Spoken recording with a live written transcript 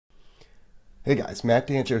Hey guys, Matt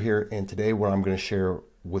Dancho here, and today what I'm going to share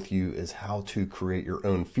with you is how to create your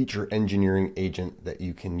own feature engineering agent that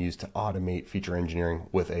you can use to automate feature engineering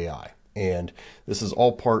with AI. And this is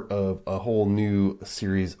all part of a whole new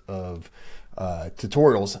series of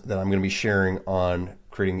tutorials that I'm going to be sharing on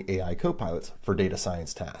creating AI copilots for data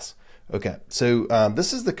science tasks. Okay, so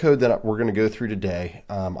this is the code that we're going to go through today.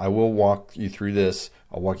 I will walk you through this.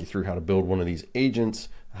 I'll walk you through how to build one of these agents,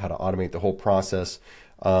 how to automate the whole process.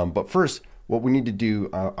 But first, what we need to do,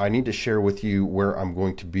 I need to share with you where I'm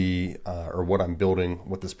going to be or what I'm building,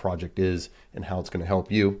 what this project is, and how it's going to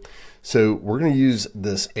help you. So we're going to use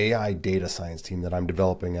this AI data science team that I'm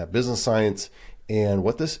developing at Business Science. And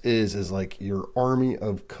what this is like your army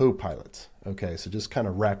of co-pilots. Okay, so just kind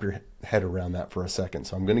of wrap your head around that for a second.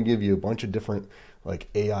 So I'm going to give you a bunch of different like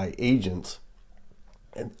AI agents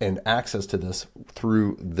and access to this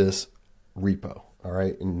through this repo. All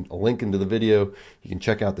right, and a link into the video. You can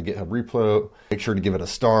check out the GitHub repo. Make sure to give it a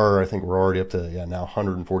star. I think we're already up to now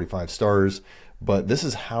 145 stars. But this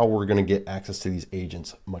is how we're going to get access to these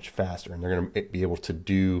agents much faster, and they're going to be able to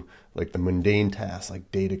do like the mundane tasks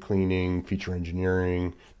like data cleaning, feature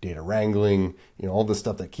engineering, data wrangling, all the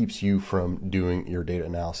stuff that keeps you from doing your data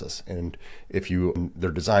analysis. And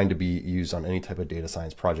they're designed to be used on any type of data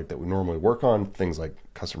science project that we normally work on, things like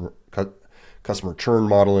customer churn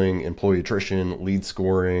modeling, employee attrition, lead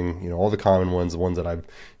scoring, all the common ones, the ones that I've,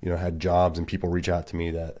 had jobs and people reach out to me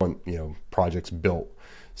that want, projects built.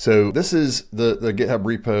 So this is the GitHub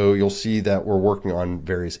repo. You'll see that we're working on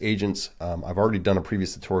various agents. I've already done a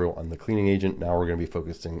previous tutorial on the cleaning agent. Now we're going to be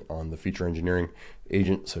focusing on the feature engineering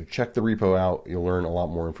agent. So check the repo out. You'll learn a lot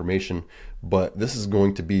more information, but this is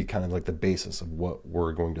going to be kind of like the basis of what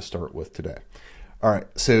we're going to start with today. All right,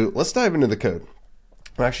 so let's dive into the code.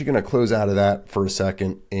 I'm actually going to close out of that for a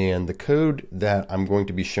second, and the code that I'm going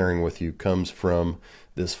to be sharing with you comes from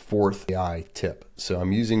this fourth AI tip. So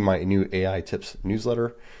I'm using my new AI tips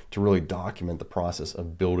newsletter to really document the process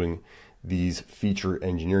of building these feature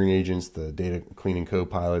engineering agents, the data cleaning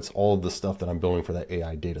co-pilots, all of the stuff that I'm building for that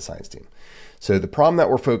AI data science team. So the problem that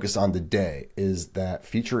we're focused on today is that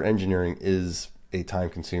feature engineering is a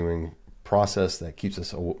time-consuming process that keeps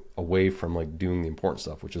us away from like doing the important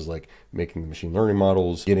stuff, which is like making the machine learning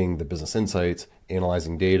models, getting the business insights,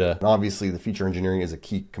 analyzing data. And obviously the feature engineering is a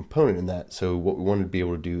key component in that. So what we wanted to be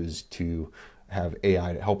able to do is to have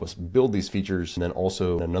AI to help us build these features. And then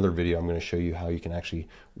also in another video, I'm going to show you how you can actually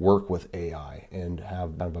work with AI and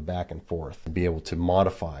have kind of a back and forth and be able to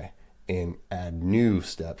modify and add new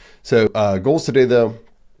steps. So goals today though,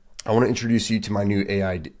 I want to introduce you to my new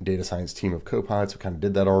AI data science team of co-pilots. We kind of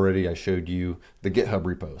did that already. I showed you the GitHub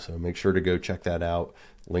repo, so make sure to go check that out.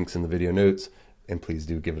 Links in the video notes, and please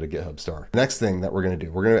do give it a GitHub star. Next thing that we're going to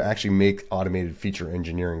do, we're going to actually make automated feature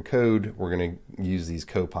engineering code. We're going to use these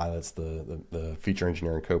co-pilots, the feature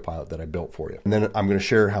engineering co-pilot that I built for you. And then I'm going to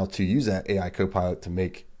share how to use that AI co-pilot to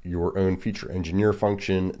make your own feature engineer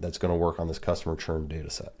function that's going to work on this customer churn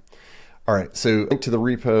data set. All right, so link to the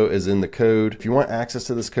repo is in the code. If you want access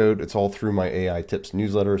to this code, it's all through my AI tips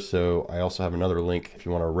newsletter. So I also have another link. If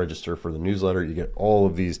you want to register for the newsletter, you get all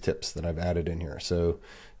of these tips that I've added in here. So,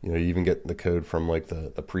 you even get the code from like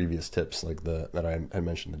the previous tips, like that I had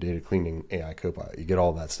mentioned, the data cleaning AI copilot. You get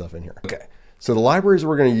all that stuff in here. Okay. So the libraries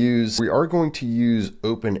we're going to use, we are going to use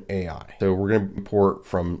OpenAI. So we're going to import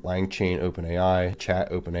from LangChain OpenAI,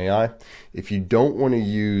 Chat OpenAI. If you don't want to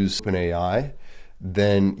use OpenAI,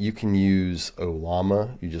 then you can use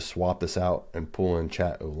Ollama. You just swap this out and pull in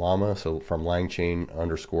Chat Ollama. So from LangChain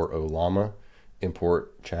 _ Ollama,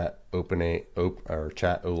 import Chat OpenAI or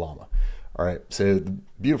Chat Ollama. All right. So the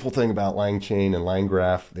beautiful thing about LangChain and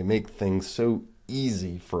LangGraph, they make things so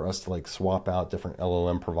easy for us to like swap out different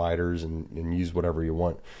LLM providers and use whatever you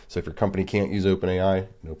want. So if your company can't use OpenAI,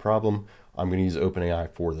 no problem. I'm going to use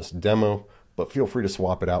OpenAI for this demo, but feel free to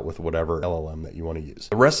swap it out with whatever LLM that you want to use.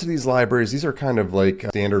 The rest of these libraries, these are kind of like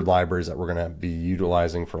standard libraries that we're going to be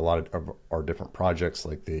utilizing for a lot of our different projects,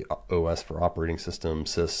 like the OS for operating system,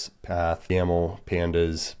 sys, path, YAML,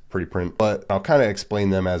 pandas, pretty print. But I'll kind of explain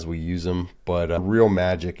them as we use them. But real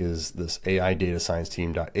magic is this AI data science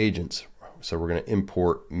team.agents. So we're going to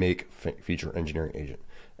import make feature engineering agent.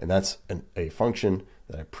 And that's a function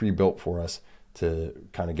that I pre-built for us to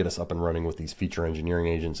kind of get us up and running with these feature engineering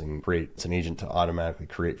agents and it's an agent to automatically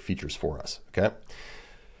create features for us. Okay.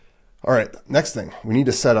 All right. Next thing, we need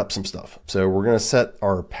to set up some stuff. So we're going to set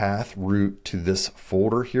our path route to this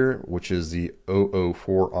folder here, which is the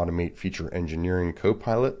 004 Automate Feature Engineering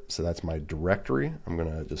Copilot. So that's my directory. I'm going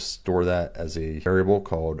to just store that as a variable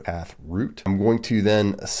called path route. I'm going to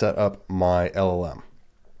then set up my LLM.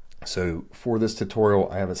 So for this tutorial,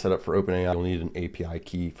 I have it set up for OpenAI. You'll need an API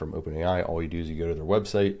key from OpenAI. All you do is you go to their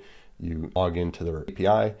website, you log into their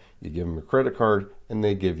API, you give them your credit card, and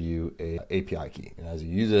they give you a API key. And as you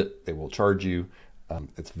use it, they will charge you.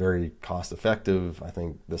 It's very cost effective. I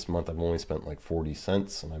think this month I've only spent like 40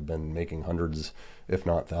 cents and I've been making hundreds, if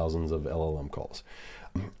not thousands of LLM calls.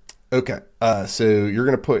 Okay, so you're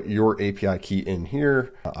going to put your API key in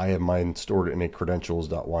here. I have mine stored in a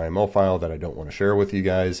credentials.yml file that I don't want to share with you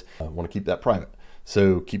guys. I want to keep that private.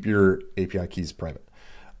 So keep your API keys private.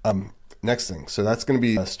 Next thing, so that's going to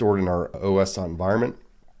be stored in our os.environment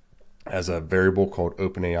as a variable called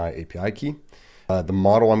OpenAI API key. The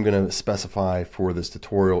model I'm going to specify for this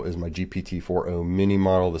tutorial is my GPT-4o mini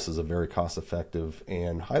model. This is a very cost-effective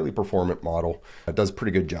and highly performant model. It does a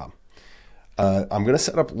pretty good job. I'm going to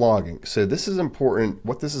set up logging. So this is important.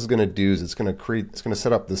 What this is going to do is it's going to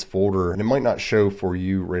set up this folder, and it might not show for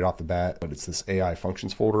you right off the bat, but it's this AI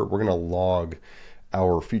functions folder. We're going to log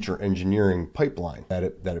our feature engineering pipeline that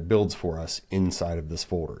it builds for us inside of this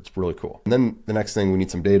folder. It's really cool. And then the next thing, we need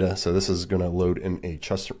some data. So this is going to load in a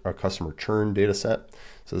customer churn data set.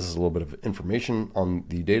 So this is a little bit of information on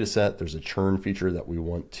the data set. There's a churn feature that we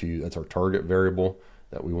want to, that's our target variable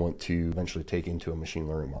that we want to eventually take into a machine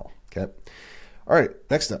learning model. Okay. All right,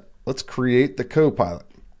 next up, let's create the Copilot.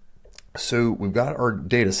 So we've got our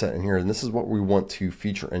data set in here, and this is what we want to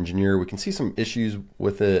feature engineer. We can see some issues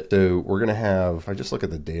with it. So we're going to have, if I just look at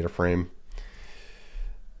the data frame,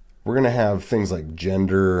 we're going to have things like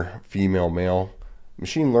gender, female, male.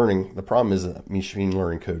 Machine learning, the problem is that machine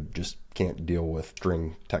learning code just can't deal with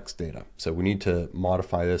string text data. So we need to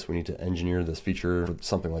modify this. We need to engineer this feature. For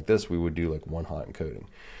something like this, we would do like one-hot encoding.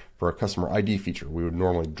 For a customer ID feature, we would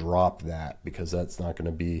normally drop that because that's not going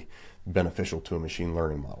to be beneficial to a machine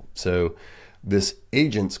learning model. So this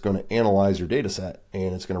agent's going to analyze your data set,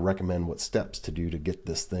 and it's going to recommend what steps to do to get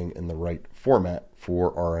this thing in the right format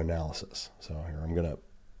for our analysis. So here, I'm going to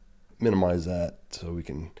minimize that so we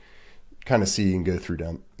can kind of see and go through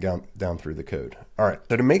down through the code. All right,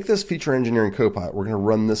 so to make this feature engineering Copilot, we're going to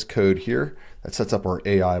run this code here that sets up our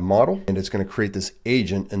AI model, and it's going to create this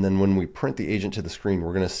agent. And then when we print the agent to the screen,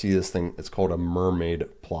 we're going to see this thing. It's called a mermaid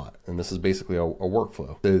plot, and this is basically a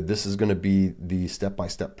workflow. So this is going to be the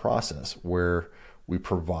step-by-step process where we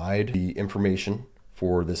provide the information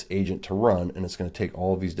for this agent to run, and it's going to take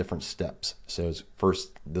all of these different steps. So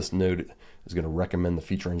first, this node is going to recommend the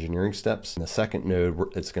feature engineering steps. In the second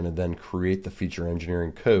node, it's going to then create the feature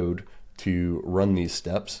engineering code to run these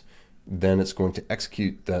steps. Then it's going to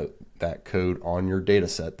execute that code on your data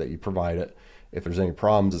set that you provide it. If there's any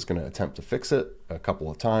problems, it's going to attempt to fix it a couple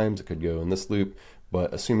of times. It could go in this loop,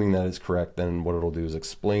 but assuming that is correct, then what it'll do is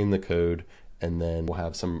explain the code, and then we'll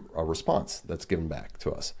have a response that's given back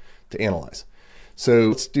to us to analyze. So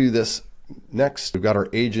let's do this. Next, we've got our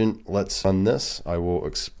agent. Let's run this. I will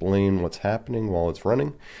explain what's happening while it's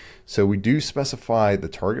running. So we do specify the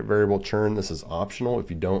target variable churn. This is optional. If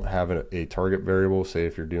you don't have a target variable, say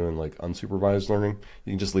if you're doing like unsupervised learning,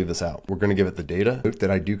 you can just leave this out. We're going to give it the data. Note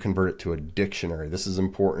that I do convert it to a dictionary. This is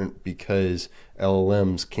important because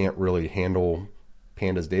LLMs can't really handle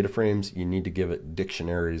pandas data frames. You need to give it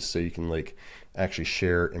dictionaries so you can like actually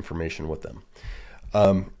share information with them.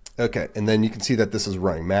 Okay, and then you can see that this is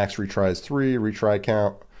running. Max retries 3, retry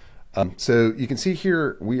count. So you can see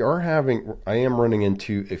here, I am running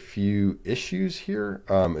into a few issues here.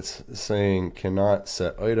 It's saying cannot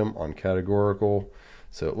set item on categorical.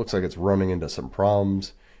 So it looks like it's running into some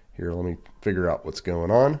problems. Here, let me figure out what's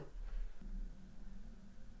going on.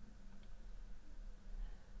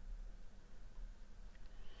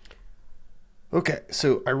 Okay,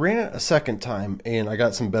 so I ran it a second time and I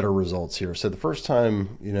got some better results here. So the first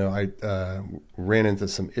time, I ran into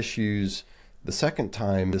some issues. The second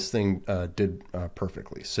time, this thing did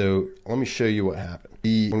perfectly. So let me show you what happened.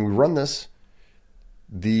 When we run this,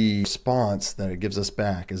 the response that it gives us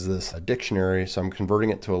back is this dictionary. So I'm converting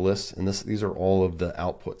it to a list, and these are all of the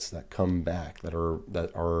outputs that come back that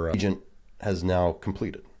our agent has now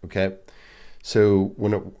completed. Okay, so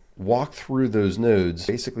when it walked through those nodes,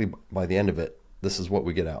 basically by the end of it, this is what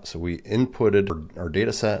we get out. So we inputted our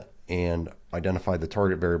data set and identified the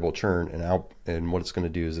target variable churn, and what it's going to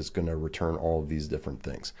do is it's going to return all of these different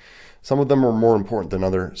things. Some of them are more important than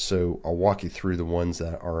others, so I'll walk you through the ones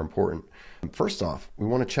that are important. First off, we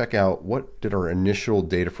want to check out what did our initial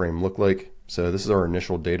data frame look like. So this is our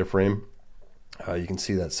initial data frame. You can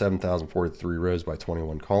see that 7,043 rows by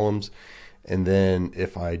 21 columns. And then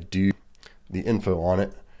if I do the info on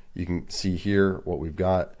it, you can see here what we've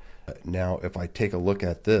got. Now, if I take a look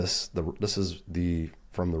at this, this is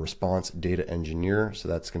from the response data engineer. So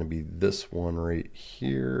that's going to be this one right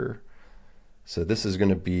here. So this is going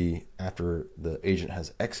to be after the agent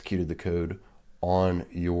has executed the code on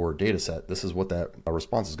your data set. This is what that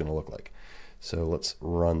response is going to look like. So let's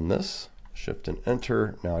run this, shift and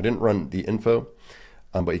enter. Now I didn't run the info,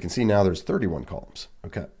 but you can see now there's 31 columns.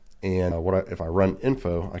 Okay. And if I run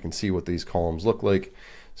info, I can see what these columns look like.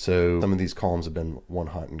 So some of these columns have been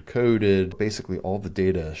one-hot encoded. Basically all the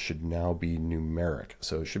data should now be numeric.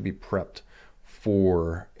 So it should be prepped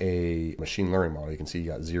for a machine learning model. You can see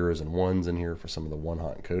you got zeros and ones in here for some of the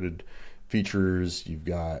one-hot encoded features. You've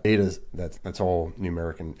got data that's all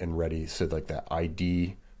numeric and ready. So like that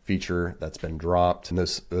ID feature that's been dropped, and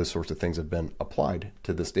those sorts of things have been applied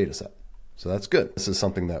to this data set. So that's good. This is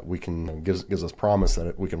something that we can gives us promise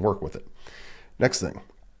that we can work with it. Next thing,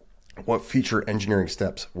 what feature engineering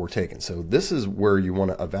steps were taken. So this is where you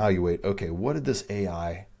want to evaluate, okay, what did this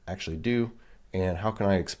AI actually do, and how can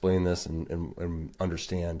I explain this and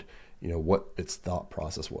understand, what its thought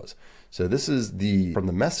process was. So this is from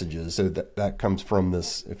the messages. So that comes from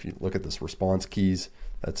this, if you look at this response keys,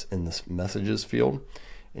 that's in this messages field.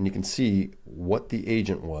 And you can see what the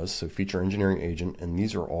agent was, so feature engineering agent, and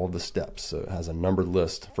these are all the steps. So it has a numbered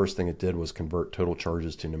list. First thing it did was convert total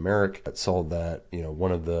charges to numeric. It saw that,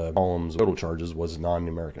 one of the columns total charges was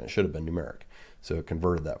non-numeric and it should have been numeric. So it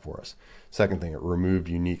converted that for us. Second thing, it removed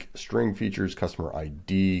unique string features, customer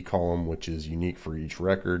ID column, which is unique for each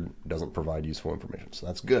record, doesn't provide useful information. So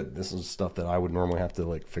that's good. This is stuff that I would normally have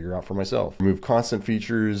to figure out for myself. Remove constant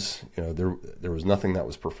features. There was nothing that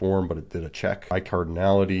was performed, but it did a check. High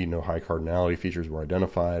cardinality, no high cardinality features were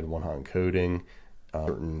identified. One-hot encoding,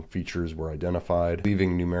 certain features were identified.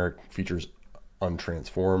 Leaving numeric features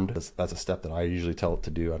untransformed. That's a step that I usually tell it to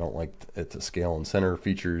do. I don't like it to scale and center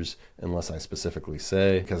features unless I specifically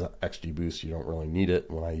say, because XGBoost, you don't really need it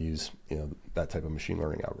when I use that type of machine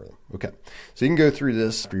learning algorithm. Okay, so you can go through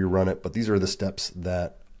this after you run it, but these are the steps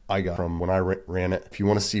that I got from when I ran it. If you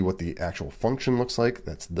want to see what the actual function looks like,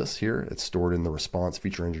 that's this here. It's stored in the response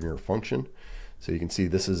feature engineer function. So you can see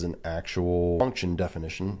this is an actual function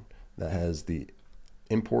definition that has the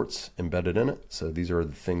imports embedded in it. So these are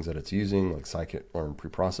the things that it's using, like scikit-learn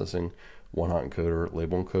preprocessing, one-hot encoder,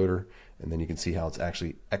 label encoder, and then you can see how it's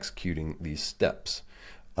actually executing these steps.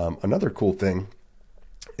 Another cool thing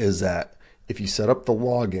is that if you set up the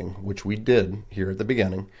logging, which we did here at the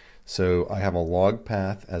beginning, so I have a log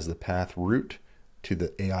path as the path root to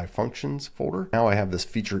the AI functions folder. Now I have this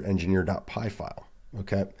feature engineer.py file,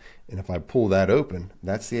 okay? And if I pull that open,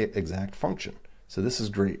 that's the exact function. So this is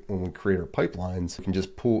great. When we create our pipelines, we can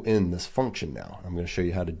just pull in this function now. I'm going to show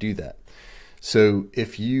you how to do that. So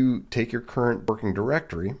if you take your current working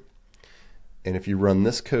directory, and if you run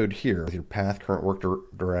this code here with your path current work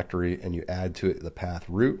directory, and you add to it the path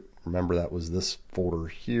root, remember that was this folder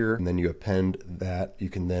here, and then you append that, you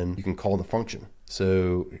can call the function.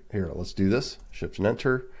 So here, let's do this, shift and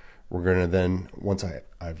enter. We're going to then, once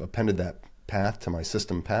I've appended that path to my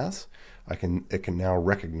system paths, it can now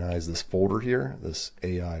recognize this folder here, this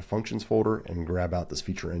AI functions folder, and grab out this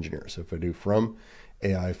feature engineer. So if I do from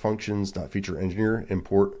AI functions.feature engineer,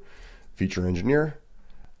 import feature engineer,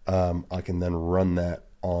 I can then run that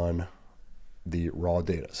on the raw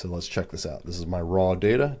data. So let's check this out. This is my raw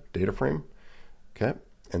data frame. Okay.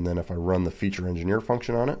 And then if I run the feature engineer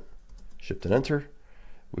function on it, shift and enter,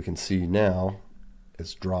 we can see now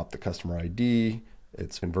it's dropped the customer ID.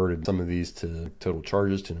 It's converted some of these to total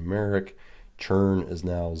charges to numeric. Churn is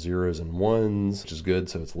now zeros and ones, which is good.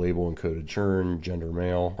 So it's label encoded churn, gender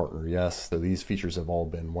male, partner yes. So these features have all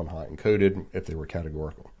been one-hot encoded if they were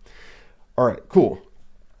categorical. All right, cool.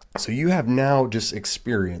 So you have now just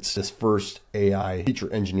experienced this first AI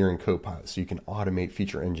feature engineering copilot. So you can automate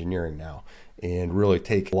feature engineering now and really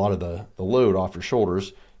take a lot of the load off your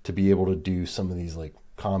shoulders to be able to do some of these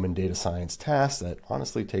common data science tasks that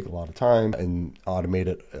honestly take a lot of time, and automate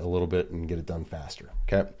it a little bit and get it done faster.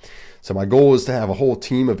 Okay. So my goal is to have a whole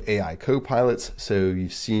team of AI co-pilots. So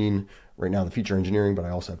you've seen right now the feature engineering, but I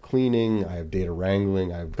also have cleaning, I have data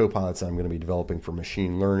wrangling, I have co-pilots that I'm going to be developing for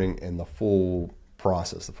machine learning and the full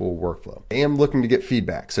process, the full workflow. I am looking to get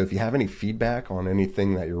feedback. So if you have any feedback on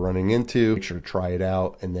anything that you're running into, make sure to try it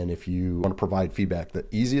out. And then if you want to provide feedback, the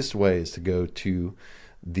easiest way is to go to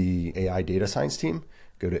the AI data science team,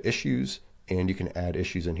 go to issues, and you can add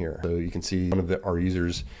issues in here. So you can see one of our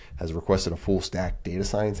users has requested a full stack data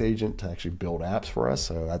science agent to actually build apps for us.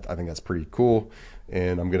 So I think that's pretty cool.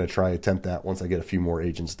 And I'm going to try attempt that once I get a few more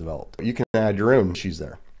agents developed. You can add your own issues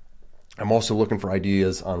there. I'm also looking for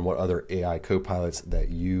ideas on what other AI co-pilots that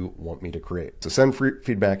you want me to create. So send free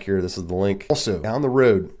feedback here. This is the link. Also down the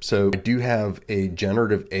road, so I do have a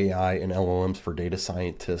generative AI and LLMs for data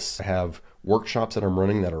scientists. I have workshops that I'm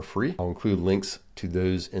running that are free. I'll include links to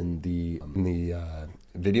those in the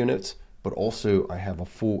video notes. But also I have a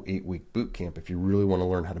full 8-week boot camp if you really want to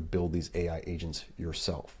learn how to build these AI agents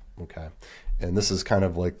yourself. Okay. And this is kind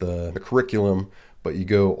of like the curriculum, but you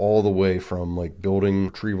go all the way from like building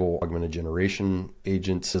retrieval augmented generation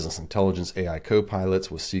agents, business intelligence AI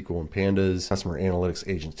co-pilots with SQL and Pandas, customer analytics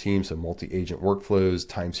agent teams, so multi-agent workflows,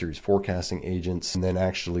 time series forecasting agents, and then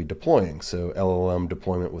actually deploying. So LLM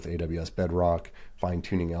deployment with AWS Bedrock,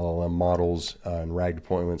 fine-tuning LLM models and RAG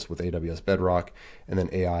deployments with AWS Bedrock, and then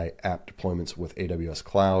AI app deployments with AWS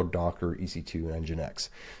Cloud, Docker, EC2, and NGINX.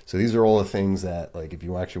 So these are all the things that, like, if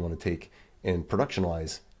you actually want to take and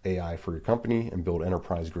productionalize AI for your company and build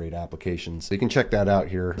enterprise-grade applications, so you can check that out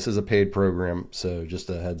here. This is a paid program, so just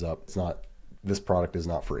a heads up, this product is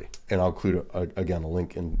not free. And I'll include, again, a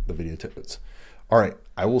link in the video notes. All right,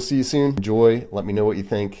 I will see you soon. Enjoy, let me know what you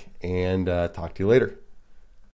think, and talk to you later.